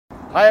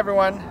Hi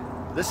everyone,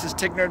 this is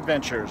Tigner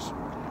Adventures,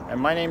 and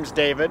my name is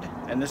David,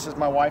 and this is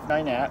my wife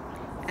Ninette.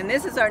 And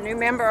this is our new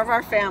member of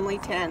our family,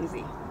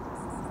 Tansy.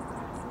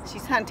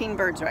 She's hunting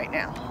birds right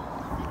now.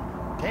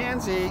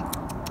 Tansy!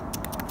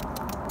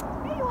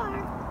 There you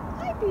are.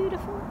 Hi,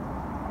 beautiful.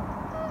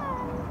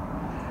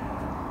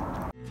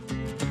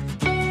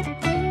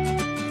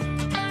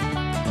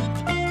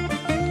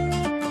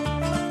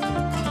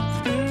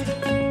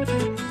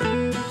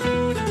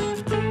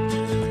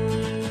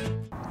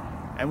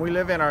 And we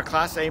live in our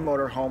Class A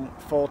motorhome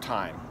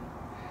full-time.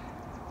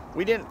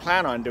 We didn't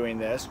plan on doing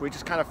this, we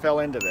just kind of fell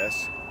into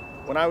this.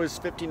 When I was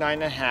 59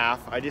 and a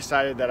half, I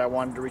decided that I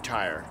wanted to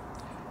retire.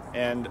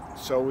 And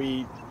so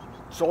we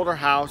sold our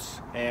house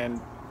and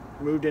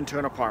moved into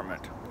an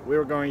apartment. We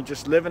were going to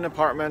just live in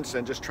apartments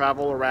and just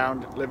travel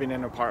around living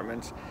in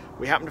apartments.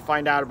 We happened to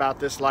find out about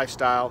this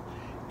lifestyle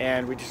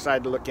and we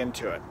decided to look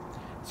into it.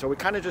 So we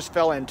kind of just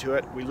fell into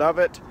it. We love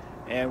it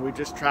and we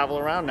just travel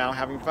around now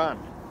having fun.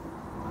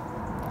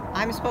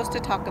 I'm supposed to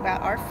talk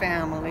about our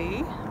family.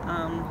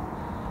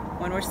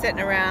 When we're sitting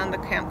around the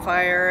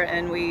campfire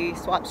and we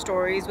swap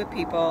stories with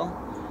people,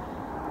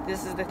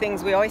 this is the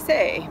things we always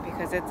say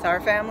because it's our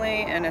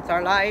family and it's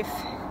our life.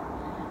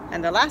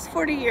 And the last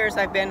 40 years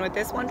I've been with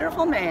this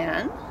wonderful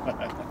man.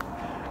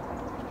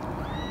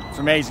 It's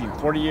amazing,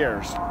 40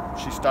 years.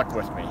 She stuck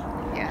with me.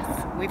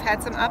 Yes, we've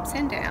had some ups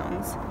and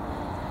downs.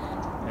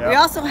 Yep. We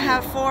also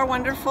have 4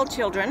 wonderful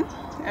children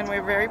and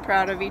we're very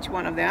proud of each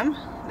one of them.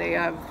 They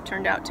have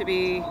turned out to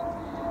be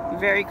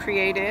very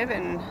creative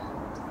and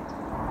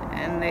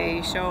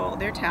they show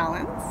their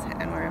talents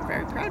and we're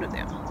very proud of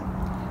them.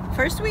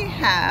 First we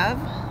have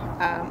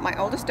my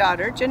oldest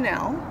daughter,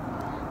 Janelle.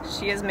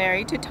 She is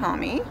married to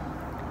Tommy.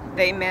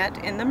 They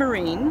met in the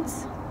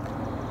Marines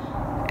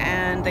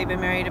and they've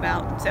been married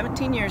about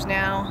 17 years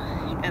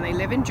now and they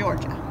live in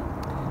Georgia.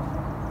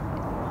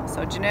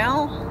 So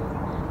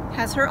Janelle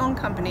has her own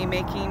company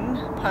making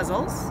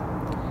puzzles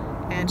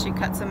and she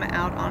cuts them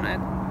out on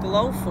a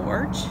glow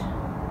forge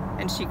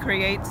and she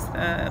creates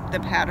the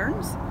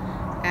patterns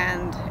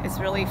and it's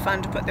really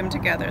fun to put them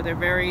together. They're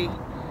very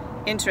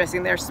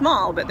interesting. They're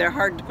small but they're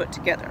hard to put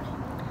together.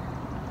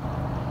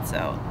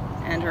 So,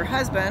 and her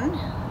husband,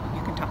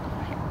 you can talk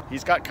about him.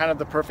 He's got kind of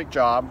the perfect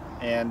job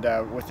and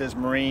with his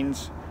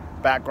Marines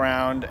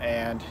background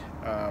and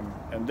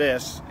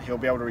this, he'll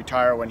be able to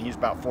retire when he's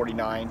about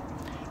 49.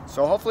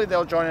 So hopefully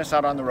they'll join us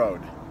out on the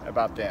road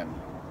about then,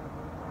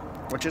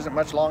 which isn't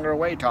much longer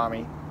away,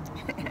 Tommy.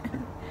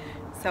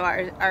 So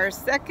our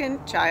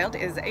second child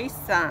is a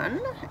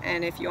son,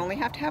 and if you only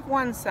have to have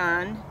one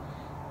son,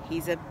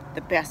 he's the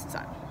best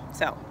son.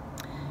 So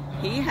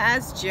he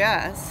has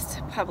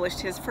just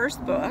published his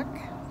first book,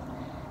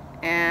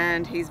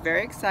 and he's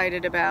very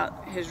excited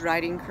about his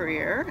writing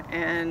career,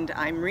 and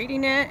I'm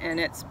reading it, and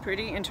it's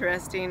pretty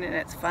interesting, and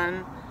it's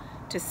fun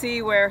to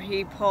see where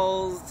he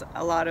pulls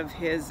a lot of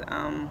his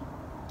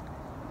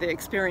the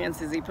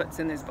experiences he puts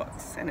in his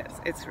books, and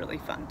it's really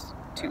fun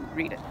to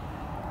read it.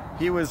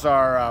 He was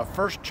our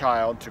first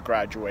child to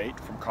graduate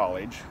from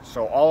college,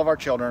 so all of our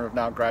children have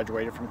now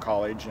graduated from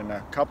college, and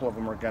a couple of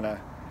them are going to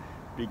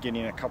be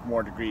getting a couple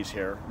more degrees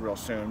here real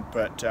soon.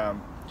 But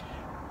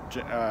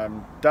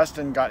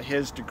Dustin got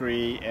his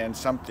degree in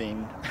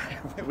something.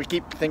 We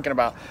keep thinking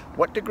about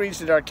what degrees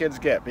did our kids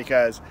get,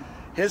 because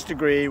his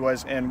degree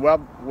was in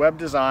web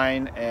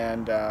design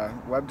and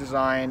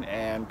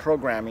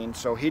programming.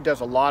 So he does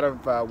a lot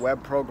of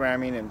web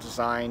programming and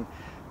design,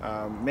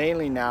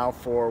 mainly now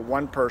for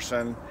one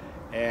person,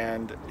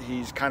 and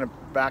he's kind of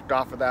backed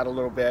off of that a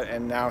little bit,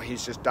 and now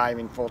he's just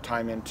diving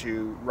full-time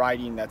into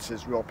writing. That's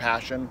his real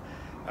passion.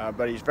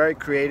 But he's very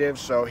creative,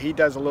 so he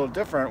does a little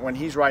different when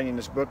he's writing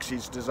his books.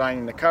 He's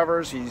designing the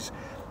covers, he's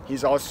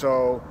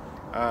also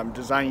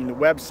designing the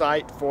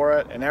website for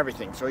it and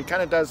everything. So he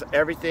kind of does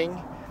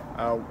everything.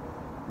 You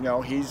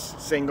know, he's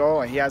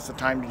single and he has the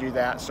time to do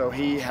that, so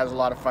he has a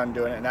lot of fun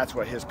doing it, and that's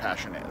what his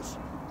passion is.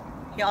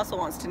 He also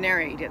wants to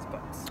narrate his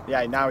books.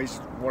 Yeah, now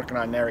he's working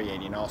on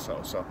narrating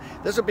also. So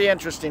this will be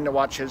interesting to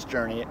watch his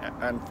journey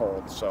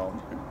unfold. So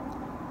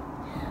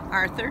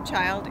our third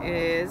child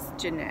is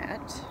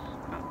Ninette,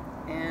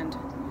 and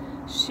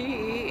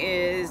she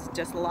is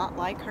just a lot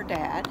like her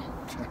dad,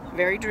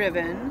 very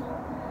driven,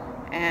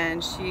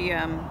 and she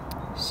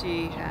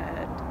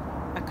had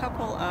a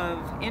couple of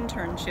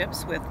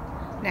internships with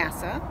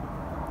NASA,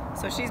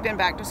 so she's been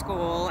back to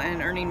school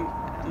and earning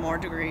more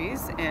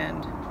degrees,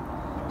 and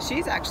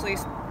she's actually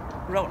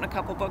written a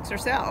couple books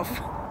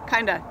herself.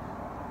 kind of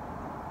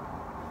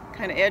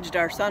edged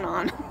our son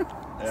on.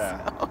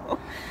 Yeah. So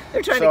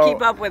they're trying to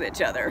keep up with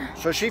each other.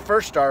 So she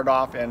first started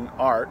off in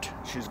art.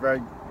 She's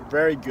a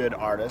very good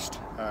artist.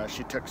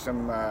 She took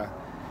some,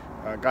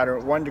 got her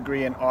one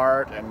degree in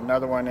art and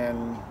another one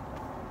in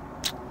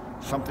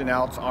something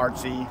else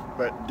artsy,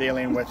 but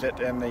dealing with it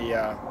in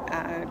the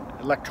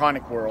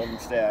electronic world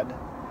instead.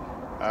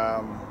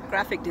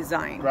 Graphic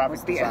design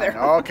was the design. other.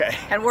 Okay.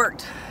 And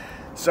worked.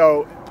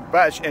 So,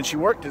 and she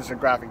worked as a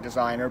graphic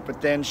designer, but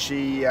then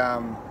she'd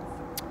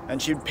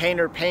paint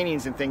her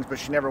paintings and things, but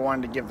she never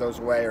wanted to give those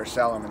away or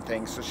sell them and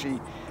things. So she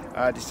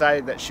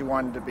decided that she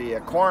wanted to be a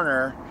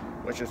coroner,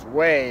 which is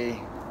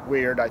way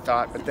weird, I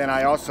thought. But then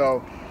I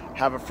also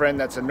have a friend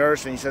that's a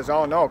nurse, and he says,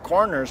 oh no,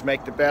 coroners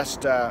make the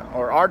best,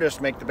 or artists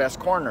make the best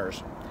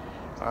coroners,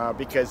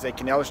 because they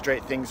can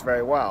illustrate things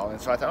very well. And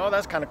so I thought, oh,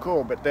 that's kind of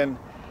cool. But then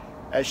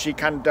as she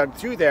kind of dug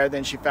through there,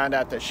 then she found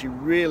out that she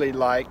really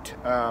liked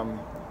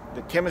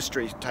the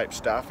chemistry type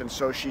stuff, and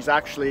so she's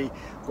actually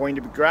going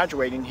to be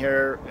graduating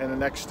here in the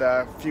next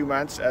few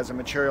months as a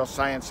material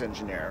science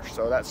engineer.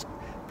 So that's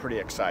pretty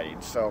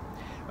exciting. So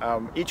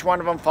each one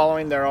of them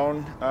following their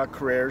own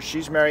careers.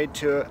 She's married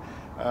to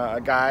a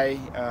guy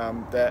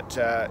that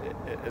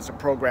is a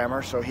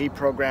programmer, so he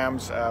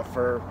programs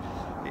for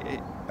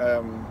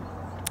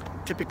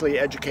typically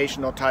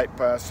educational type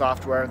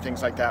software and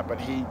things like that, but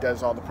he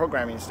does all the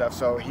programming stuff,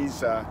 so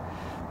he's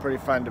pretty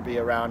fun to be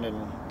around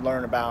and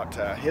learn about.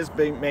 His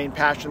main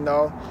passion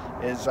though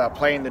is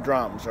playing the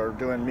drums or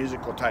doing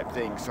musical type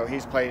things, so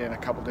he's played in a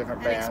couple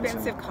different bands. And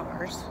expensive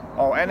cars.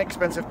 Oh, and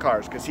expensive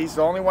cars, because he's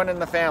the only one in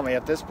the family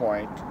at this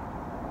point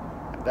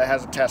that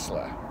has a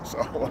Tesla,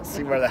 so we'll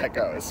see where that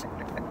goes.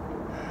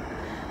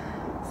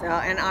 So,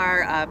 and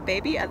our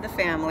baby of the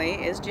family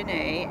is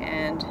Janae,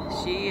 and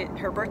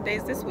her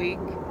birthday's this week.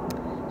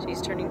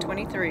 She's turning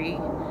 23,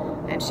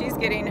 and she's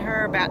getting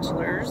her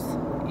bachelor's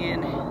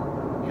in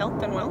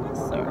health and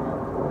wellness,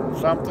 or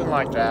something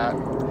like that.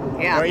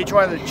 Yeah. You know, each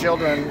one of the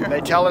children,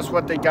 they tell us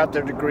what they got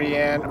their degree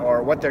in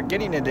or what they're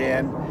getting it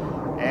in,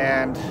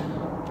 and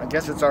I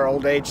guess it's our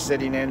old age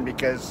sitting in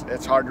because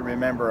it's hard to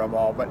remember them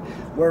all. But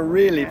we're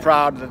really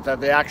proud that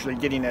they're actually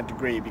getting a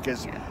degree,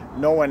 because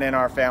no one in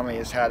our family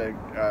has had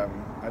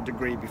a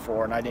degree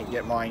before, and I didn't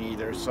get mine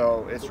either.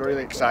 So it's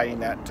really exciting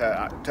that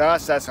to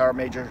us, that's our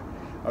major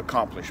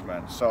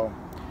accomplishment. So,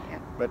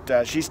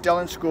 but she's still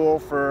in school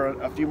for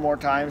a few more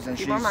times, and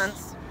she's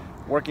months.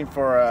 Working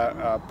for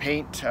a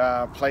paint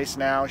place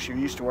now. She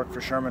used to work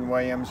for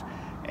Sherman-Williams,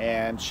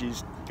 and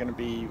she's going to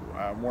be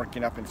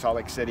working up in Salt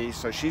Lake City.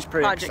 So she's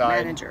pretty excited.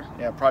 Project manager.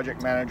 Yeah,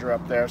 project manager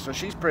up there. So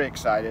she's pretty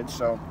excited.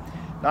 So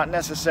not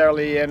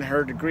necessarily in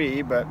her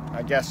degree, but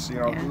I guess, you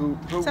know, who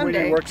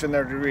really works in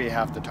their degree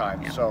half the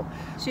time. So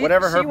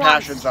whatever her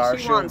passions are,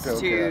 she'll wants do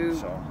to good.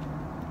 So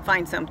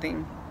find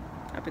something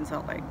up in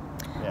Salt Lake.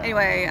 Yeah.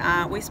 Anyway,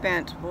 we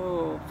spent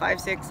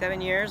 5, 6,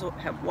 7 years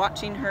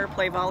watching her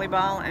play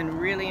volleyball, and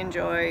really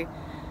enjoy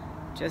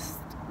just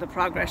the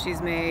progress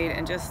she's made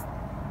and just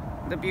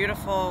the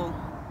beautiful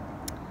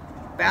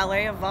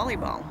ballet of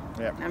volleyball.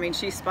 Yeah. I mean,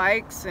 she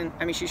spikes, and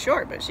I mean, she's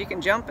short, but she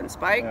can jump and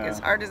spike as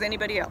hard as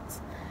anybody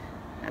else,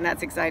 and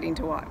that's exciting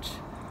to watch.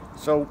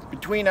 So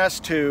between us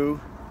two,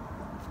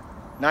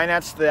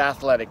 Ninette's the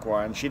athletic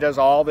one. She does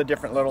all the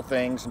different little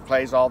things and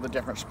plays all the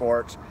different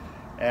sports.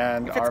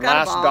 And our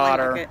last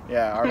daughter,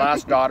 our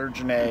last daughter,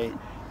 Janae,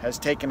 has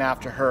taken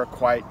after her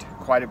quite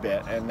a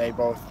bit, and they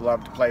both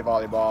love to play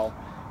volleyball.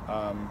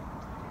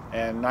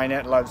 And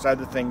Ninette loves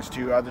other things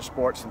too, other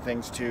sports and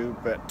things too,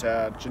 but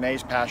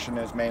Janae's passion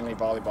is mainly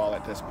volleyball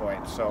at this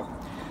point. So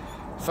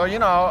you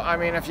know, I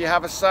mean, if you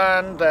have a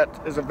son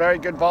that is a very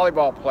good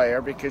volleyball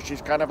player, because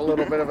she's kind of a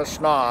little bit of a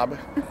snob,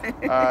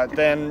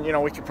 then, you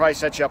know, we could probably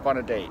set you up on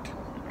a date.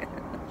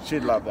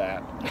 She'd love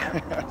that.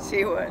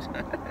 She would.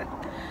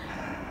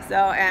 So,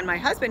 and my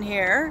husband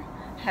here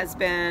has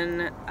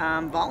been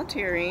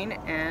volunteering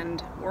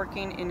and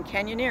working in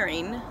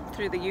canyoneering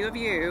through the U of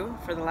U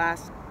for the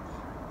last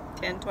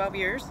 10, 12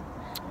 years.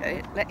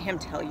 Let him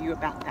tell you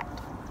about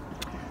that.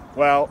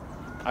 Well,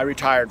 I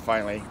retired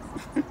finally.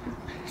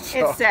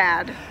 So, it's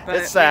sad, but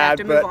it's sad,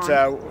 we have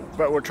to move on.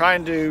 But we're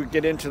trying to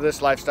get into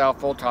this lifestyle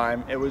full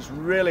time. It was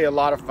really a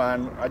lot of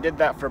fun. I did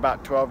that for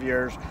about 12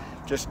 years,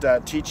 just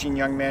teaching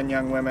young men,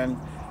 young women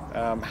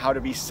how to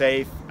be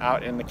safe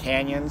out in the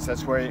canyons.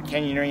 That's where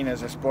canyoneering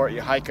is a sport.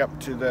 You hike up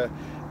to the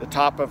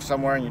top of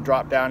somewhere and you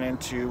drop down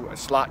into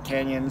slot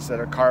canyons that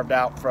are carved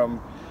out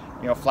from,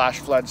 you know, flash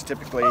floods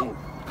typically.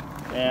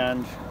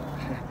 And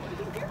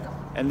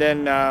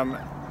then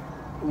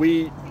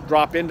we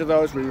drop into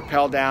those, we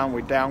rappel down,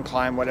 we down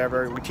climb,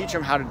 whatever. We teach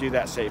them how to do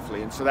that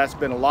safely, and so that's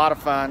been a lot of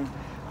fun.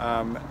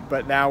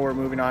 But now we're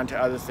moving on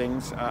to other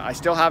things. I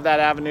still have that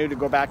avenue to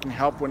go back and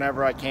help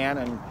whenever I can,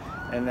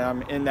 and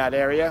I'm in that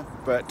area.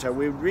 But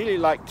we really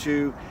like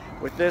to,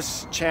 with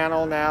this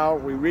channel now,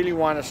 we really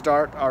want to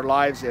start our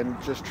lives in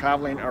just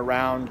traveling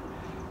around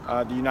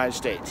the United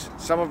States.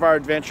 Some of our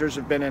adventures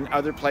have been in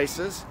other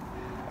places,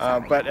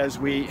 but as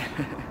we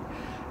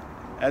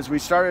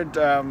started,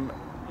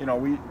 you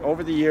know,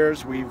 over the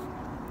years we've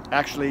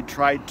actually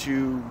tried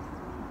to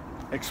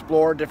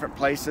explore different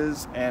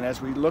places, and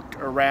as we looked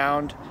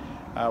around,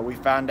 we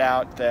found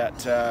out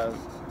that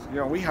you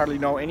know, we hardly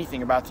know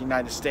anything about the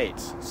United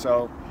States.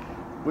 So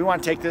we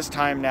want to take this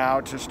time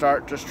now to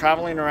start just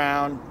traveling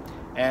around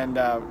and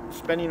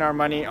spending our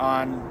money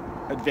on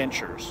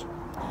adventures.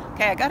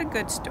 Okay, I got a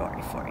good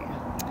story for you.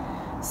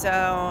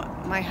 So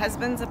my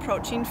husband's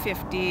approaching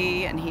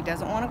 50 and he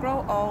doesn't want to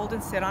grow old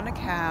and sit on a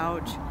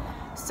couch.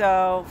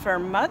 So for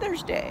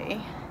Mother's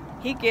Day,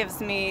 he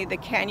gives me the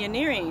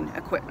canyoneering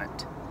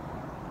equipment.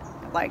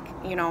 Like,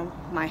 you know,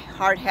 my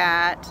hard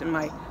hat and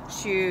my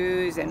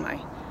shoes and my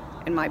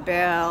and my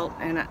belt,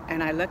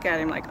 and I look at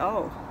him like,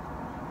 oh,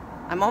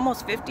 I'm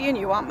almost 50 and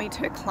you want me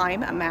to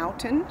climb a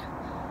mountain?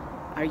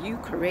 Are you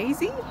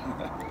crazy?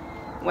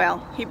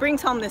 Well, he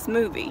brings home this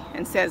movie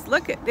and says,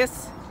 look at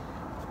this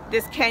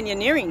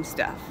canyoneering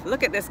stuff.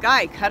 Look at this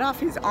guy cut off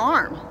his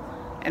arm,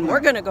 and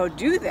we're gonna go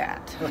do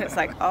that. It's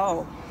like,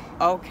 oh,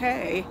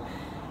 okay.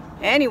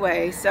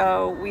 Anyway,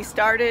 so we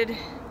started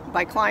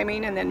by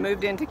climbing and then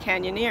moved into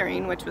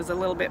canyoneering, which was a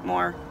little bit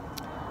more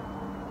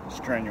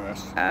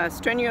strenuous,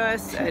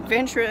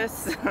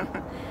 adventurous.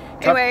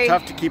 Anyway,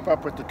 tough to keep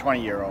up with the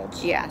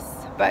 20-year-olds.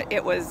 Yes, but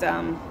it was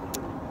a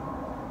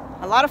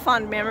lot of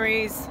fond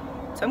memories,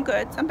 some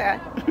good, some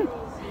bad.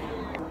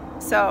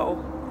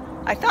 So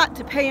I thought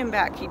to pay him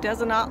back, he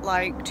does not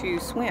like to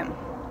swim.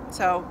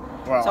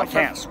 Well, I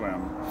can't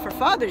swim. For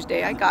Father's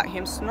Day, I got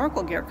him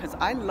snorkel gear because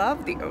I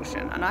love the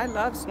ocean and I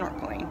love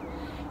snorkeling.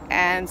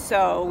 And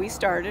so we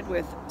started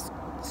with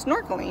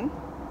snorkeling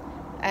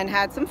and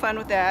had some fun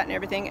with that and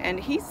everything. And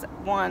he's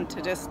one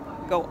to just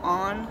go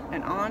on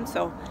and on.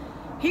 So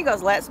he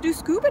goes, let's do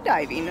scuba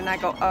diving. And I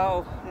go,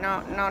 oh,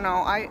 no.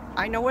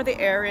 I know where the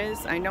air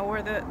is. I know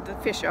where the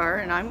fish are,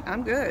 and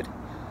I'm good.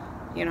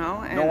 You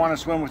know. And don't want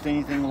to swim with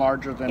anything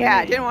larger than me.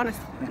 I didn't want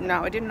to.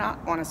 No, I did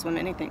not want to swim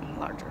anything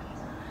larger.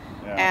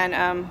 Yeah.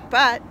 And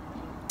but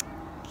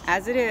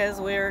as it is,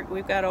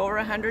 we've got over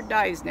 100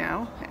 dives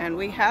now, and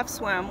we have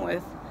swum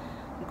with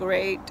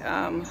great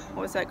what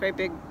was that, great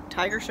big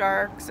tiger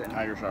sharks and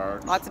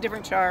lots of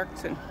different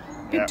sharks and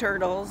big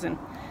turtles. And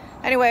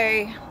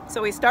anyway,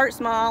 so we start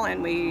small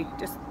and we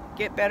just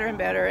get better and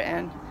better,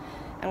 and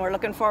we're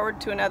looking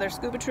forward to another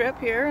scuba trip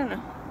here, and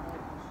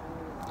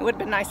it would have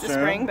been nice this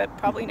spring, but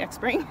probably next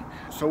spring.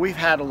 So we've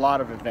had a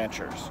lot of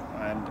adventures,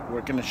 and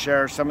we're going to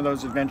share some of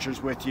those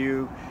adventures with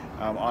you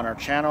on our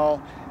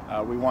channel.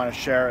 We want to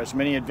share as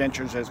many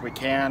adventures as we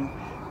can.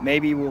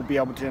 Maybe we'll be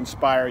able to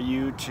inspire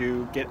you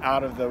to get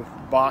out of the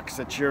box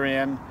that you're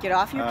in. Get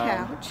off your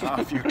couch.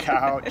 Off your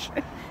couch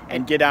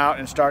and get out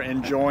and start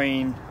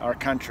enjoying our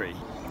country.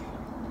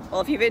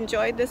 Well, if you've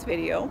enjoyed this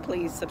video,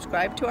 please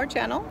subscribe to our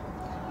channel.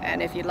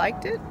 And if you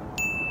liked it,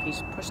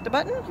 please push the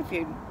button. If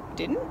you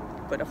didn't,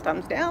 put a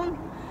thumbs down.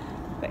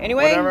 But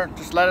anyway, whatever,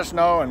 just let us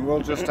know and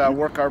we'll just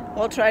work our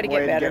we'll try to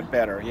way get better. To get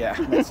better.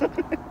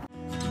 Yeah.